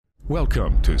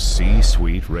Welcome to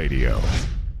C-Suite Radio.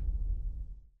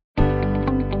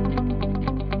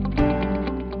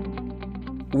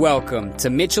 Welcome to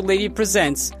Mitchell Levy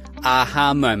Presents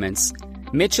Aha Moments.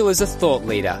 Mitchell is a thought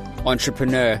leader,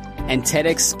 entrepreneur, and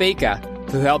TEDx speaker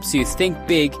who helps you think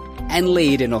big and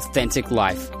lead an authentic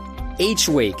life. Each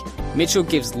week, Mitchell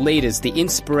gives leaders the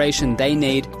inspiration they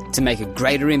need to make a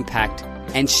greater impact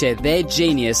and share their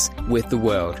genius with the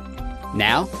world.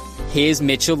 Now, here's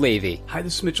Mitchell Levy. Hi,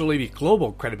 this is Mitchell Levy,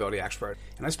 global credibility expert,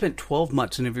 and I spent 12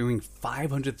 months interviewing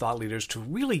 500 thought leaders to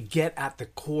really get at the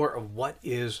core of what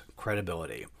is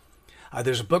credibility.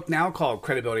 There's a book now called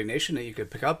Credibility Nation that you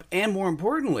could pick up, and more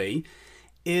importantly,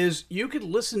 is you could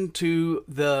listen to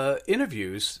the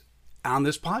interviews on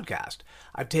this podcast.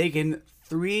 I've taken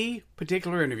 3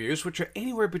 particular interviews, which are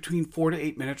anywhere between 4 to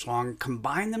 8 minutes long,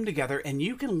 combine them together, and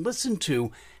you can listen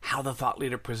to how the thought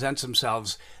leader presents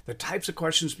themselves, the types of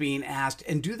questions being asked,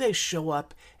 and do they show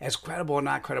up as credible or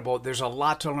not credible. There's a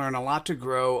lot to learn, a lot to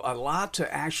grow, a lot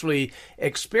to actually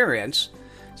experience.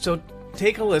 So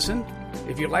take a listen.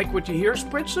 If you like what you hear,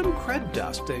 spread some cred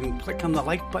dust and click on the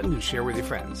like button and share with your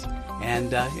friends.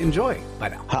 And enjoy. Bye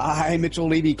now. Hi, Mitchell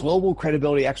Levy, global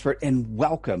credibility expert, and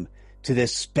welcome to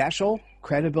this special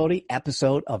credibility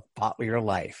episode of Thought Leader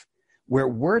Life, where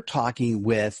we're talking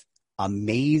with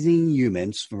amazing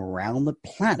humans from around the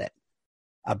planet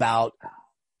about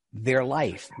their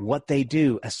life, what they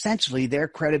do, essentially their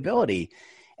credibility.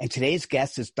 And today's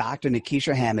guest is Dr.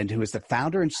 Nikisha Hammond, who is the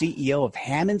founder and CEO of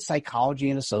Hammond Psychology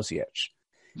and Associates.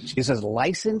 She is a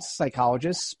licensed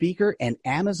psychologist, speaker, and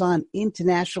Amazon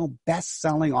International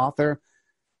best-selling author.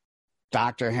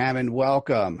 Dr. Hammond,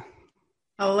 welcome.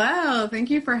 Hello. Thank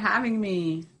you for having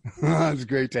me. It's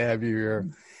great to have you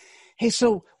here. Hey,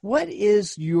 so what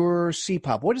is your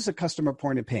CPOP? What is a customer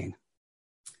point of pain?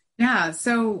 Yeah,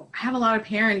 so I have a lot of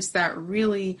parents that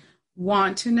really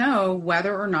want to know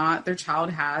whether or not their child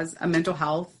has a mental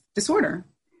health disorder.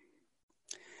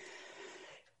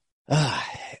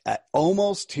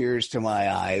 Almost tears to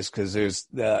my eyes, because there's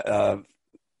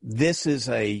this is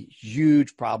a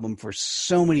huge problem for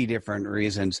so many different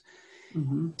reasons.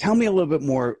 Mm-hmm. Tell me a little bit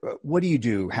more. What do you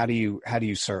do? How do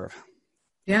you serve?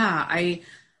 Yeah,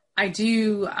 I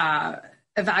do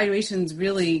evaluations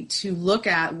really to look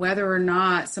at whether or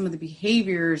not some of the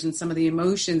behaviors and some of the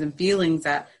emotions and feelings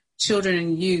that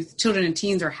children and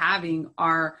teens are having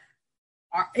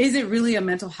is it really a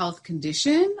mental health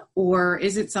condition, or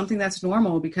is it something that's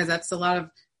normal? Because that's a lot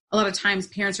of times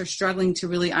parents are struggling to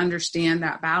really understand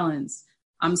that balance.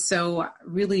 So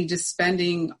really just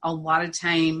spending a lot of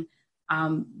time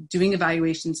doing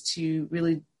evaluations to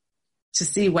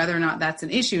see whether or not that's an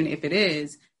issue, and if it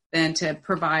is, then to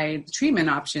provide treatment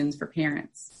options for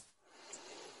parents.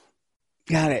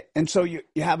 Got it. And so you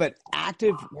have an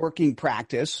active working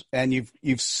practice, and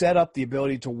you've set up the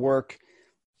ability to work.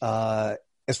 As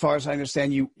far as I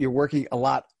understand, you're working a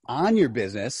lot on your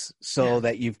business, so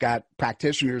that you've got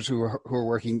practitioners who are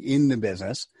working in the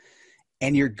business,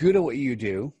 and you're good at what you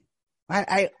do.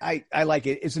 I like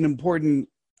it. It's an important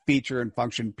feature and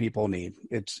function people need.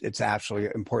 It's actually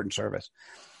an important service.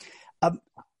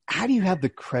 How do you have the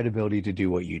credibility to do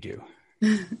what you do?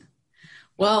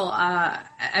 Well,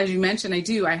 as you mentioned, I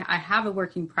do. I have a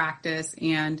working practice,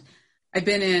 and I've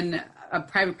been in a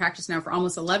private practice now for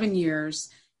almost 11 years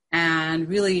and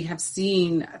really have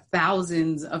seen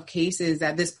thousands of cases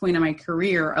at this point in my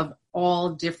career of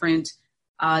all different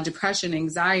depression,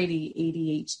 anxiety,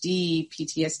 ADHD,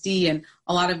 PTSD, and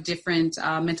a lot of different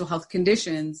mental health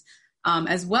conditions,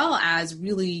 as well as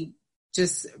really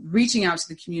just reaching out to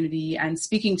the community and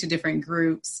speaking to different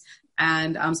groups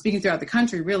and speaking throughout the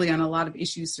country really on a lot of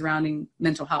issues surrounding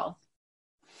mental health.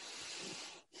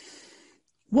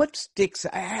 What sticks,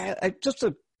 just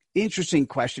an interesting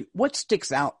question, what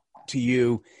sticks out to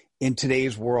you in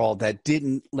today's world that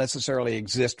didn't necessarily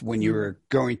exist when you were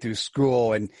going through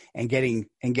school and getting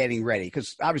ready?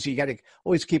 Because obviously you got to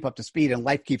always keep up to speed, and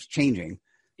life keeps changing.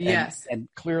 Yes. And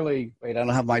clearly, wait, I don't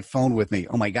have my phone with me.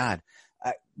 Oh my God.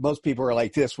 Most people are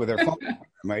like this with their phone,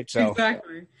 right? So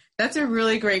exactly. That's a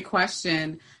really great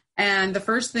question. And the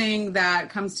first thing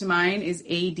that comes to mind is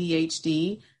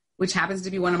ADHD, which happens to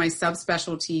be one of my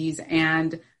subspecialties.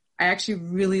 And I actually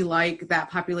really like that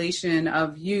population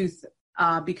of youth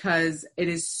because it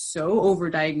is so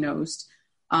overdiagnosed.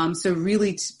 So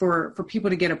really for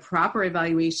people to get a proper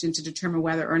evaluation to determine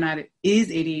whether or not it is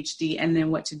ADHD and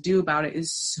then what to do about it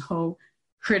is so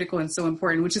critical and so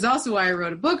important, which is also why I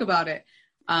wrote a book about it,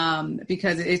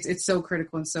 because it's so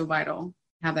critical and so vital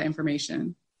to have that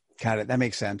information. Got it. That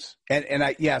makes sense. And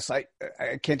I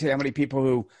can't tell you how many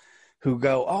people who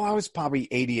go, oh, I was probably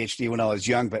ADHD when I was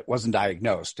young, but wasn't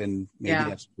diagnosed. And maybe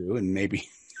that's true. And maybe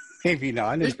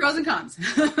not. There's pros and cons.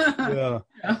 Yeah,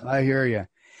 I hear you.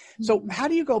 So how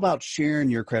do you go about sharing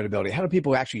your credibility? How do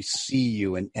people actually see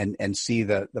you and see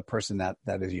the person that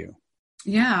is you?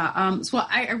 Yeah. So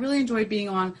I really enjoyed being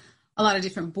on a lot of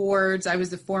different boards. I was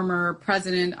the former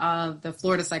president of the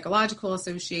Florida Psychological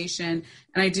Association,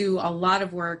 and I do a lot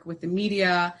of work with the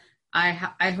media.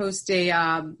 I host a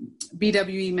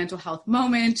BWE Mental Health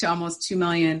Moment to almost 2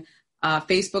 million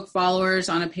Facebook followers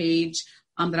on a page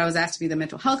that I was asked to be the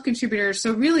mental health contributor.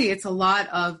 So really, it's a lot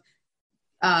of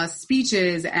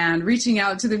speeches and reaching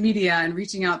out to the media and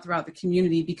reaching out throughout the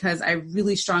community, because I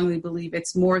really strongly believe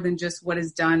it's more than just what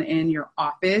is done in your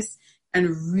office,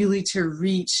 and really to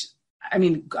reach,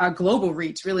 a global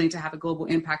reach, really to have a global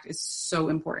impact is so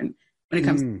important when it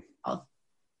comes to health.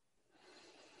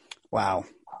 Wow.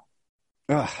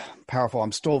 Ugh, powerful.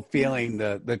 I'm still feeling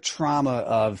the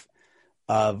trauma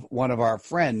of one of our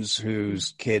friends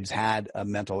whose kids had a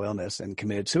mental illness and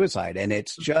committed suicide. And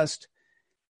it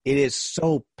is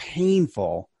so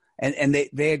painful. And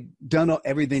they had done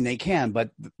everything they can,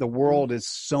 but the world is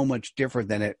so much different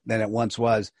than it once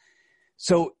was.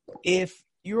 So if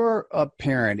you're a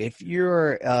parent, if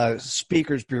you're a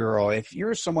speakers bureau, if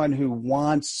you're someone who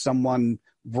wants someone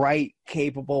bright,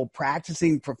 capable,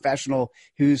 practicing professional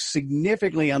who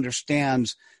significantly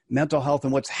understands mental health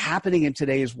and what's happening in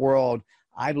today's world,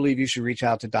 I believe you should reach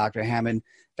out to Dr. Hammond.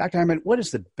 Dr. Hammond, what is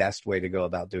the best way to go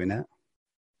about doing that?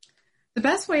 The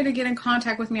best way to get in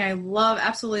contact with me, I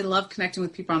absolutely love connecting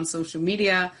with people on social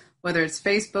media, whether it's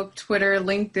Facebook, Twitter,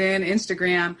 LinkedIn,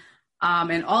 Instagram.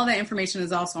 And all that information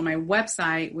is also on my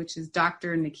website, which is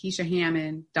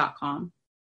drnikishahammond.com.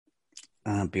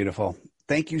 Beautiful.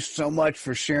 Thank you so much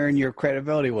for sharing your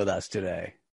credibility with us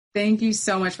today. Thank you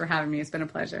so much for having me. It's been a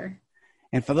pleasure.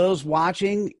 And for those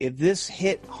watching, if this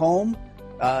hit home,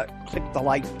 click the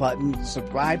like button,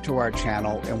 subscribe to our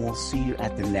channel, and we'll see you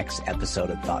at the next episode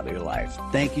of Thought Leader Life.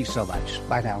 Thank you so much.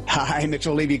 Bye now. Hi,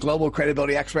 Mitchell Levy, Global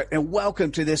Credibility Expert, and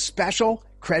welcome to this special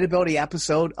credibility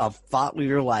episode of Thought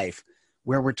Leader Life,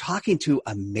 where we're talking to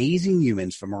amazing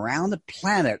humans from around the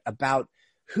planet about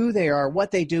who they are,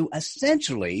 what they do,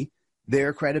 essentially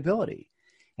their credibility.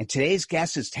 And today's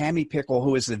guest is Tammy Pickle,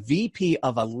 who is the VP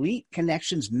of Elite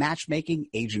Connections Matchmaking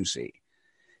Agency.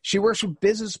 She works with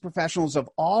business professionals of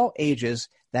all ages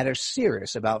that are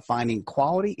serious about finding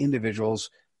quality individuals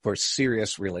for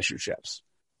serious relationships.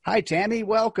 Hi, Tammy.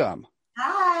 Welcome.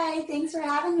 Hi. Thanks for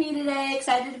having me today.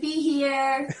 Excited to be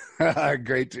here.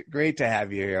 Great to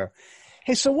have you here.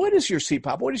 Hey, so what is your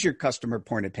CPOP? What is your customer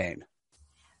point of pain?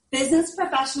 Business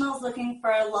professionals looking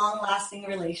for long-lasting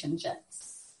relationships.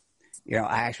 You know,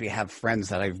 I actually have friends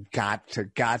that I've got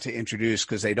to introduce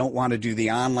because they don't want to do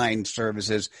the online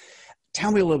services. Tell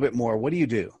me a little bit more. What do you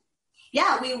do?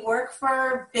 Yeah, we work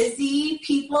for busy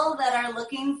people that are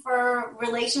looking for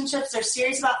relationships. They're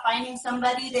serious about finding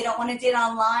somebody. They don't want to date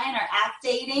online or app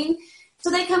dating. So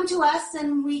they come to us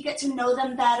and we get to know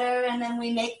them better, and then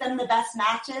we make them the best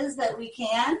matches that we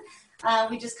can.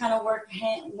 We just kind of work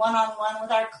one-on-one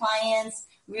with our clients,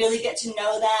 really get to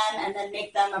know them, and then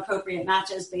make them appropriate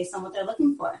matches based on what they're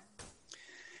looking for.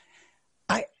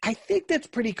 I think that's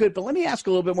pretty good, but let me ask a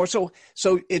little bit more. So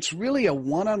it's really a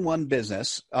one-on-one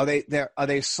business. Are they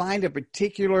assigned a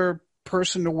particular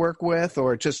person to work with,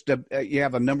 or just you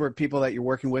have a number of people that you're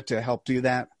working with to help do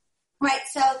that? Right.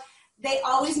 So they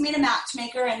always meet a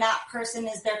matchmaker, and that person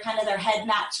is their head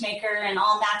matchmaker, and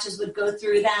all matches would go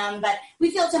through them. But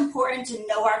we feel it's important to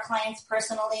know our clients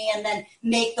personally and then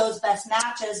make those best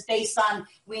matches based on,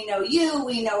 we know you,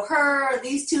 we know her,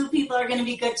 these two people are going to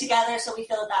be good together, so we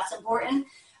feel that that's important.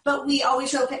 But we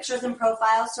always show pictures and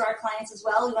profiles to our clients as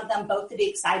well. We want them both to be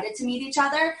excited to meet each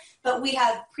other. But we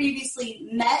have previously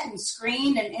met and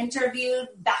screened and interviewed,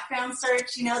 background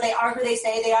search. You know, they are who they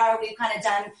say they are. We've kind of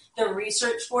done the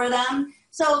research for them.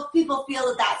 So people feel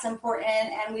that that's important,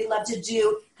 and we love to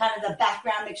do kind of the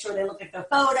background, make sure they look at their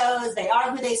photos, they are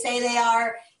who they say they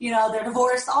are, you know, they're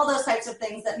divorced, all those types of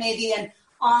things that maybe an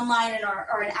online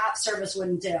or an app service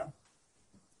wouldn't do.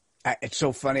 It's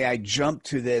so funny. I jumped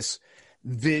to this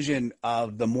vision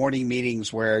of the morning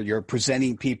meetings where you're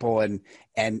presenting people and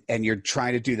you're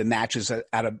trying to do the matches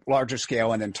at a larger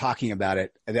scale and then talking about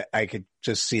it. I could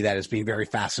just see that as being very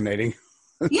fascinating.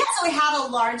 Yeah, so we have a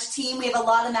large team. We have a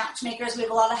lot of matchmakers. We have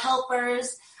a lot of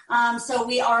helpers. So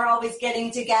we are always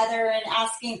getting together and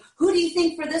asking, who do you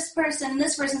think for this person,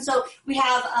 this person? So we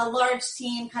have a large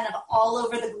team kind of all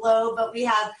over the globe, but we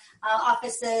have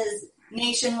offices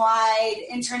nationwide,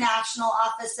 international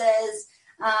offices.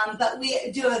 But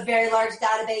we do a very large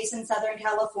database in Southern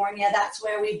California. That's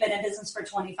where we've been in business for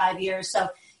 25 years. So,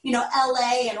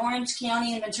 LA and Orange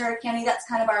County and Ventura County, that's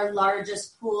kind of our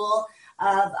largest pool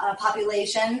of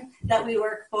population that we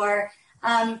work for.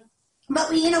 But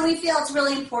we feel it's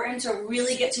really important to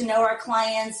really get to know our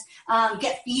clients,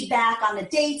 get feedback on the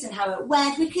dates and how it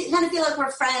went. We kind of feel like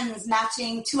we're friends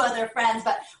matching two other friends,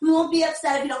 but we won't be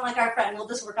upset if you don't like our friend. We'll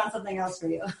just work on something else for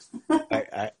you.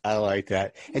 I like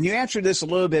that. And you answered this a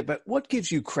little bit, but what gives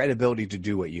you credibility to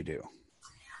do what you do?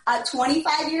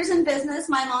 25 years in business.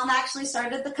 My mom actually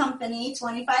started the company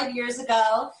 25 years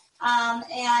ago.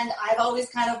 And I've always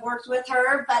kind of worked with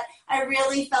her, but I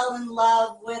really fell in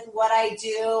love with what I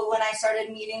do when I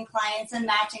started meeting clients and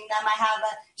matching them. I have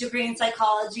a degree in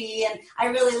psychology, and I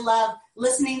really love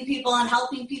listening to people and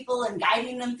helping people and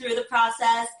guiding them through the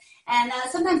process. And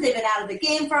sometimes they've been out of the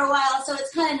game for a while, so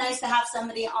it's kind of nice to have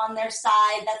somebody on their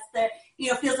side that's their,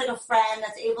 feels like a friend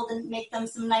that's able to make them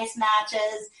some nice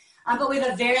matches. But we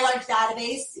have a very large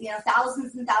database,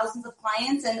 thousands and thousands of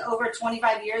clients, and over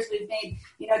 25 years we've made,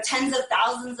 tens of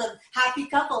thousands of happy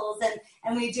couples,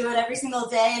 and we do it every single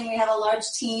day, and we have a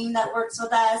large team that works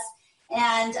with us,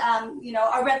 and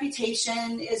our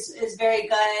reputation is very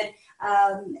good,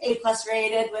 A+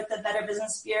 rated with the Better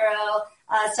Business Bureau,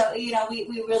 so we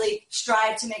really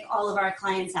strive to make all of our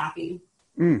clients happy.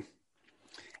 Mm.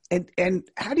 And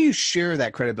how do you share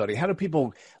that credibility? How do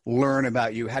people learn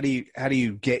about you? How do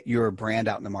you get your brand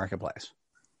out in the marketplace?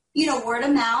 Word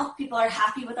of mouth. People are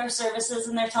happy with our services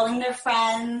and they're telling their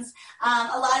friends.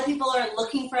 A lot of people are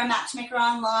looking for a matchmaker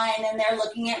online and they're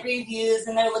looking at reviews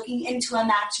and they're looking into a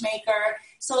matchmaker.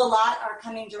 So a lot are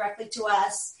coming directly to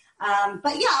us.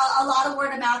 But yeah, a lot of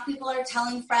word of mouth. People are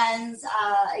telling friends,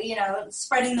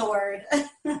 spreading the word.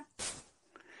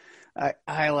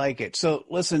 I like it. So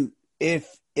listen,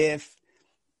 if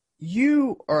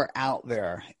you are out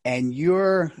there and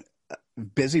you're a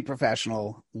busy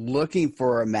professional looking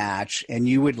for a match and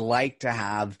you would like to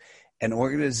have an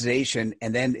organization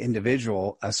and then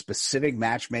individual, a specific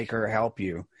matchmaker help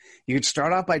you, you could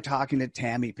start off by talking to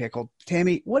Tammy Pickle.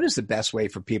 Tammy, what is the best way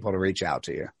for people to reach out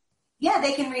to you? Yeah,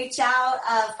 they can reach out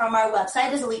from our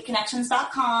website is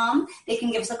eliteconnections.com. They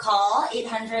can give us a call,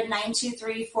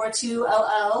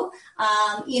 800-923-4200.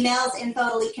 Emails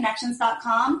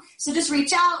info@eliteconnections.com. So just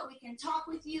reach out. We can talk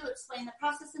with you, explain the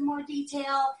process in more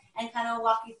detail, and kind of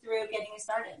walk you through getting you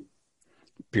started.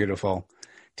 Beautiful.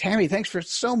 Tammy, thanks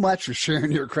so much for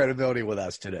sharing your credibility with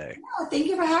us today. Oh, thank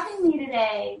you for having me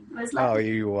today. It was lovely. Oh,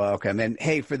 you're welcome. And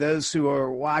hey, for those who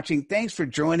are watching, thanks for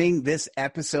joining this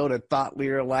episode of Thought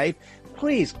Leader Life.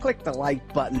 Please click the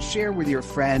like button, share with your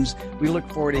friends. We look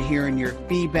forward to hearing your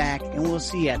feedback, and we'll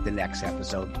see you at the next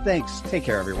episode. Thanks. Take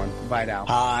care, everyone. Bye now.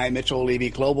 Hi, Mitchell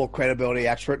Levy, Global Credibility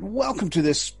Expert. Welcome to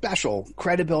this special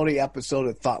credibility episode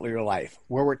of Thought Leader Life,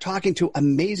 where we're talking to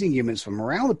amazing humans from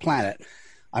around the planet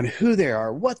on who they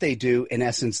are, what they do, in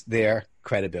essence, their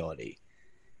credibility.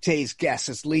 Today's guest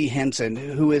is Lee Henson,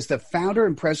 who is the founder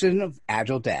and president of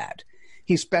Agile Dad.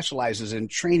 He specializes in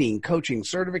training, coaching,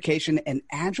 certification, and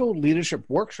agile leadership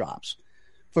workshops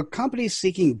for companies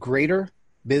seeking greater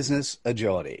business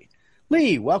agility.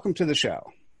 Lee, welcome to the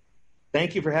show.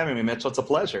 Thank you for having me, Mitchell. It's a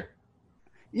pleasure.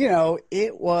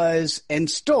 It was and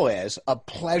still is a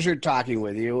pleasure talking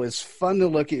with you. It was fun to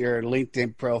look at your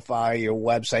LinkedIn profile, your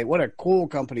website. What a cool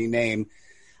company name.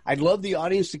 I'd love the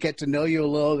audience to get to know you a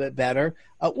little bit better.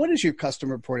 What is your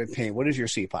customer reported pain? What is your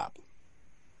CPOP?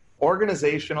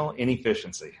 Organizational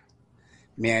inefficiency.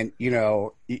 Man,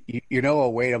 a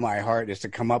way to my heart is to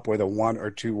come up with a 1 or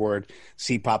 2 word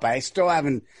CPOP. I still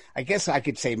haven't, I guess I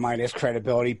could say mine is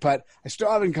credibility, but I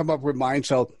still haven't come up with mine.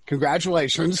 So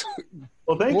congratulations.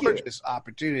 Well, thank you. Gorgeous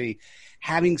opportunity.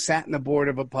 Having sat in the board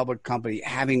of a public company,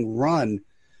 having run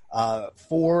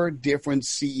 4 different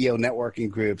CEO networking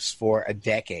groups for a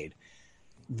decade.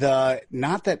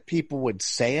 Not that people would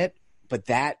say it, but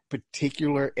that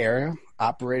particular area,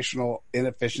 operational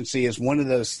inefficiency, is one of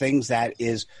those things that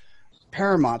is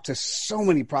paramount to so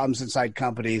many problems inside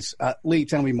companies. Lee,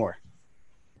 tell me more.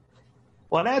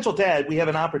 Well, at Agile Dad, we have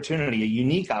an opportunity, a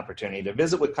unique opportunity to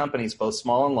visit with companies, both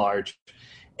small and large,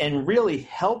 and really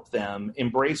help them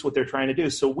embrace what they're trying to do.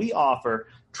 So we offer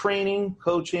training,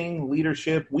 coaching,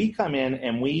 leadership. We come in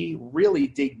and we really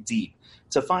dig deep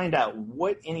to find out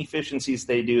what inefficiencies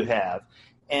they do have.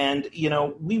 And,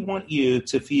 we want you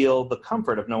to feel the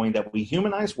comfort of knowing that we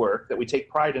humanize work, that we take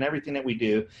pride in everything that we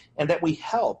do, and that we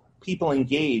help people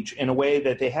engage in a way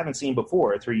that they haven't seen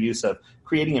before through use of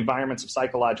creating environments of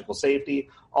psychological safety,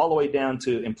 all the way down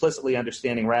to implicitly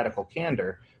understanding radical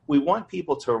candor, We want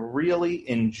people to really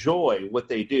enjoy what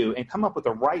they do and come up with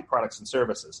the right products and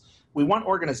services. We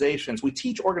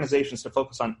teach organizations to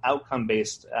focus on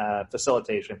outcome-based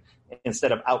facilitation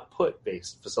instead of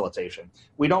output-based facilitation.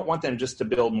 We don't want them just to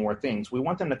build more things. We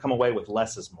want them to come away with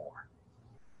less is more.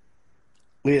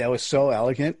 Lee, that was so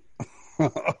elegant.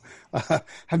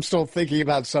 I'm still thinking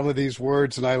about some of these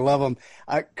words, and I love them.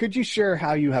 Could you share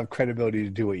how you have credibility to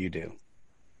do what you do?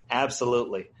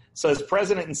 Absolutely. So as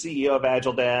president and CEO of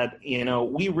Agile Dad,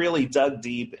 we really dug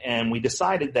deep and we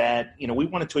decided that, we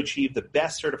wanted to achieve the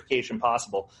best certification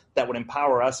possible that would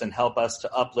empower us and help us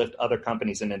to uplift other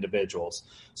companies and individuals.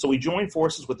 So we joined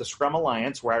forces with the Scrum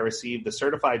Alliance, where I received the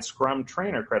Certified Scrum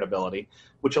Trainer credibility,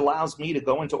 which allows me to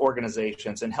go into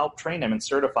organizations and help train them and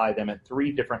certify them at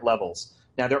 3 different levels.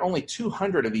 Now, there are only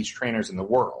 200 of these trainers in the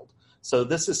world. So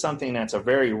this is something that's a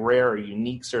very rare,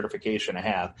 unique certification to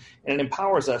have. And it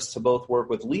empowers us to both work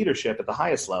with leadership at the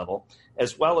highest level,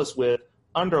 as well as with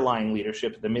underlying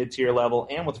leadership at the mid-tier level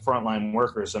and with the frontline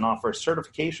workers, and offer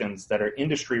certifications that are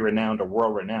industry-renowned or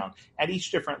world-renowned at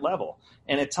each different level.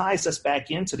 And it ties us back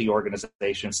into the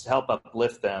organizations to help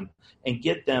uplift them and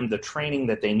get them the training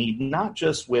that they need, not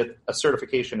just with a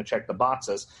certification to check the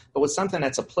boxes, but with something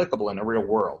that's applicable in the real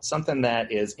world, something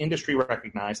that is industry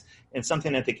recognized and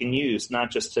something that they can use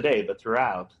not just today, but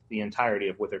throughout the entirety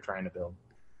of what they're trying to build.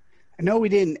 I know I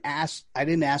didn't ask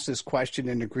this question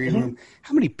in the green room.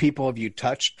 How many people have you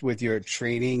touched with your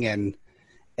training and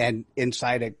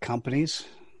inside at companies?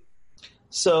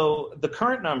 So the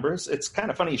current numbers, it's kind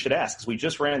of funny you should ask, because we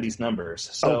just ran these numbers.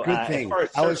 So, good thing.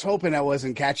 I was hoping I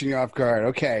wasn't catching you off guard.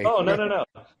 Okay. Oh, no.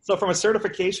 So from a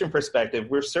certification perspective,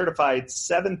 we're certified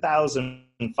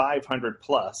 7,500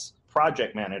 plus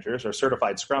project managers or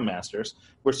certified Scrum Masters.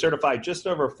 We're certified just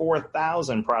over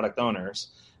 4,000 product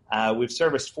owners. We've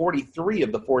serviced 43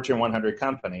 of the Fortune 100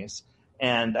 companies,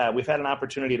 and we've had an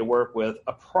opportunity to work with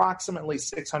approximately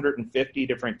 650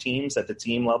 different teams at the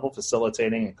team level,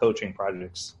 facilitating and coaching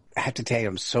projects. I have to tell you,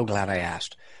 I'm so glad I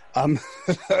asked. That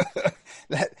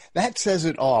says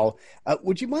it all.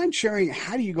 Would you mind sharing,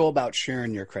 how do you go about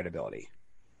sharing your credibility?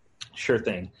 Sure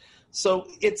thing. So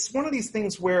it's one of these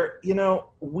things where,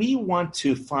 we want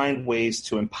to find ways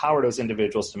to empower those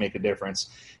individuals to make a difference.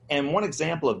 And one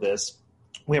example of this,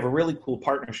 we have a really cool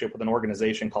partnership with an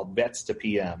organization called Vets to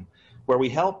PM, where we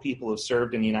help people who have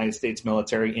served in the United States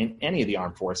military in any of the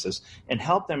armed forces and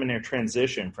help them in their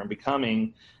transition from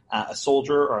becoming a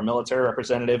soldier or a military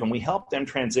representative, and we help them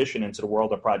transition into the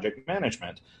world of project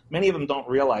management. Many of them don't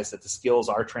realize that the skills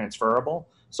are transferable,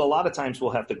 so a lot of times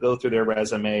we'll have to go through their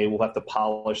resume, we'll have to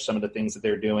polish some of the things that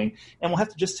they're doing, and we'll have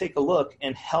to just take a look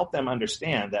and help them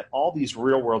understand that all these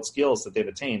real-world skills that they've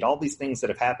attained, all these things that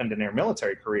have happened in their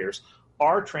military careers,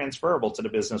 are transferable to the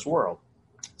business world.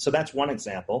 So that's one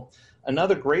example.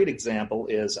 Another great example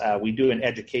is we do an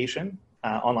education,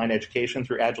 online education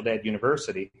through Agile Dad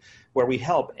University, where we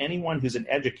help anyone who's an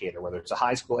educator, whether it's a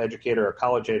high school educator or a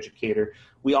college educator.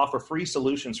 We offer free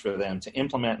solutions for them to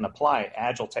implement and apply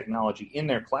Agile technology in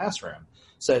their classroom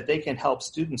so that they can help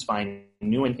students find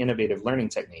new and innovative learning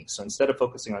techniques. So instead of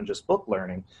focusing on just book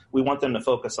learning, we want them to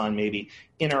focus on maybe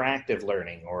interactive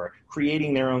learning or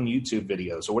creating their own YouTube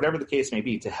videos or whatever the case may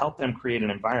be, to help them create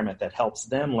an environment that helps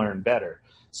them learn better.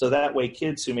 So that way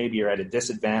kids who maybe are at a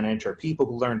disadvantage or people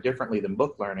who learn differently than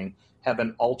book learning have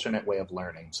an alternate way of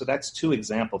learning. So that's 2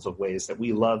 examples of ways that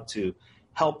we love to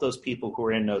help those people who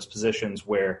are in those positions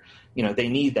where, they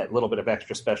need that little bit of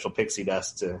extra special pixie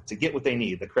dust to get what they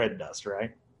need, the cred dust,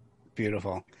 right?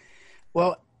 Beautiful.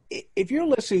 Well, if you're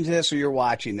listening to this or you're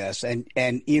watching this and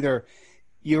either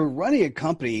you're running a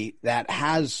company that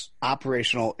has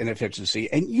operational inefficiency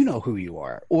and you know who you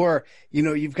are, or,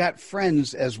 you've got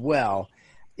friends as well,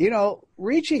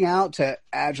 reaching out to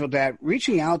Agile Dad,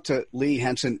 reaching out to Lee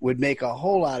Henson would make a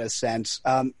whole lot of sense.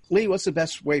 Lee, what's the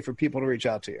best way for people to reach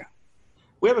out to you?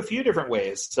 We have a few different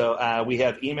ways. So we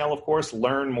have email, of course,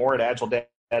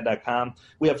 learnmore@agiledad.com.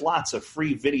 We have lots of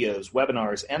free videos,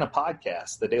 webinars, and a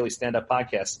podcast, the Daily Stand-Up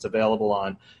Podcast. It's available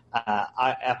on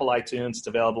Apple iTunes. It's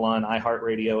available on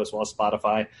iHeartRadio as well as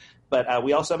Spotify. But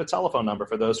we also have a telephone number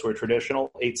for those who are traditional,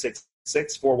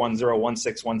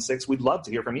 866-410-1616. We'd love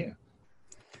to hear from you.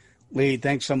 Lee,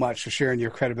 thanks so much for sharing your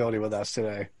credibility with us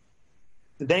today.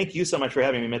 Thank you so much for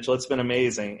having me, Mitchell. It's been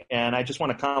amazing. And I just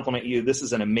want to compliment you. This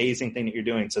is an amazing thing that you're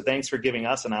doing. So thanks for giving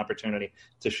us an opportunity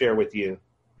to share with you.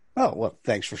 Oh, well,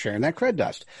 thanks for sharing that cred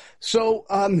dust. So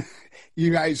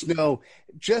you guys know,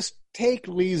 just take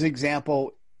Lee's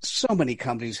example. So many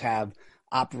companies have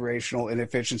operational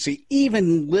inefficiency,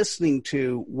 even listening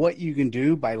to what you can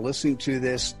do by listening to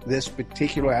this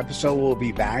particular episode will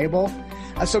be valuable.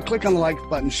 So click on the like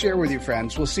button, share with your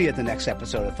friends. We'll see you at the next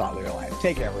episode of Thought Leader Live.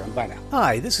 Take care, everyone. Bye now.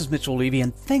 Hi, this is Mitchell Levy,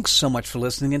 and thanks so much for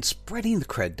listening and spreading the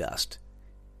cred dust.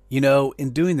 You know,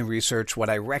 in doing the research, what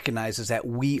I recognize is that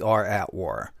we are at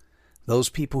war. Those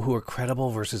people who are credible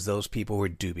versus those people who are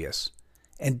dubious.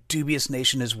 And Dubious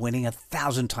Nation is winning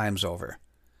 1,000 times over.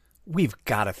 We've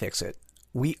got to fix it.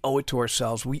 We owe it to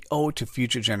ourselves. We owe it to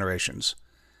future generations.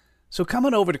 So come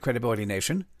on over to Credibility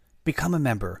Nation, become a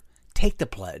member, take the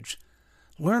pledge,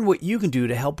 learn what you can do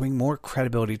to help bring more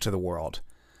credibility to the world.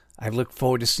 I look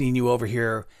forward to seeing you over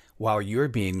here while you're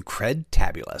being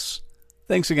cred-tabulous.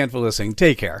 Thanks again for listening.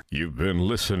 Take care. You've been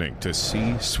listening to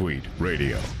C-Suite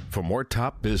Radio. For more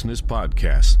top business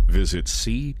podcasts, visit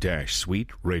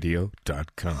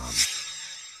c-suiteradio.com.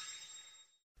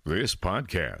 This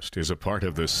podcast is a part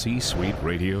of the C-Suite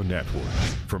Radio Network.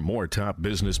 For more top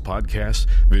business podcasts,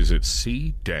 visit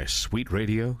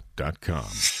c-suiteradio.com.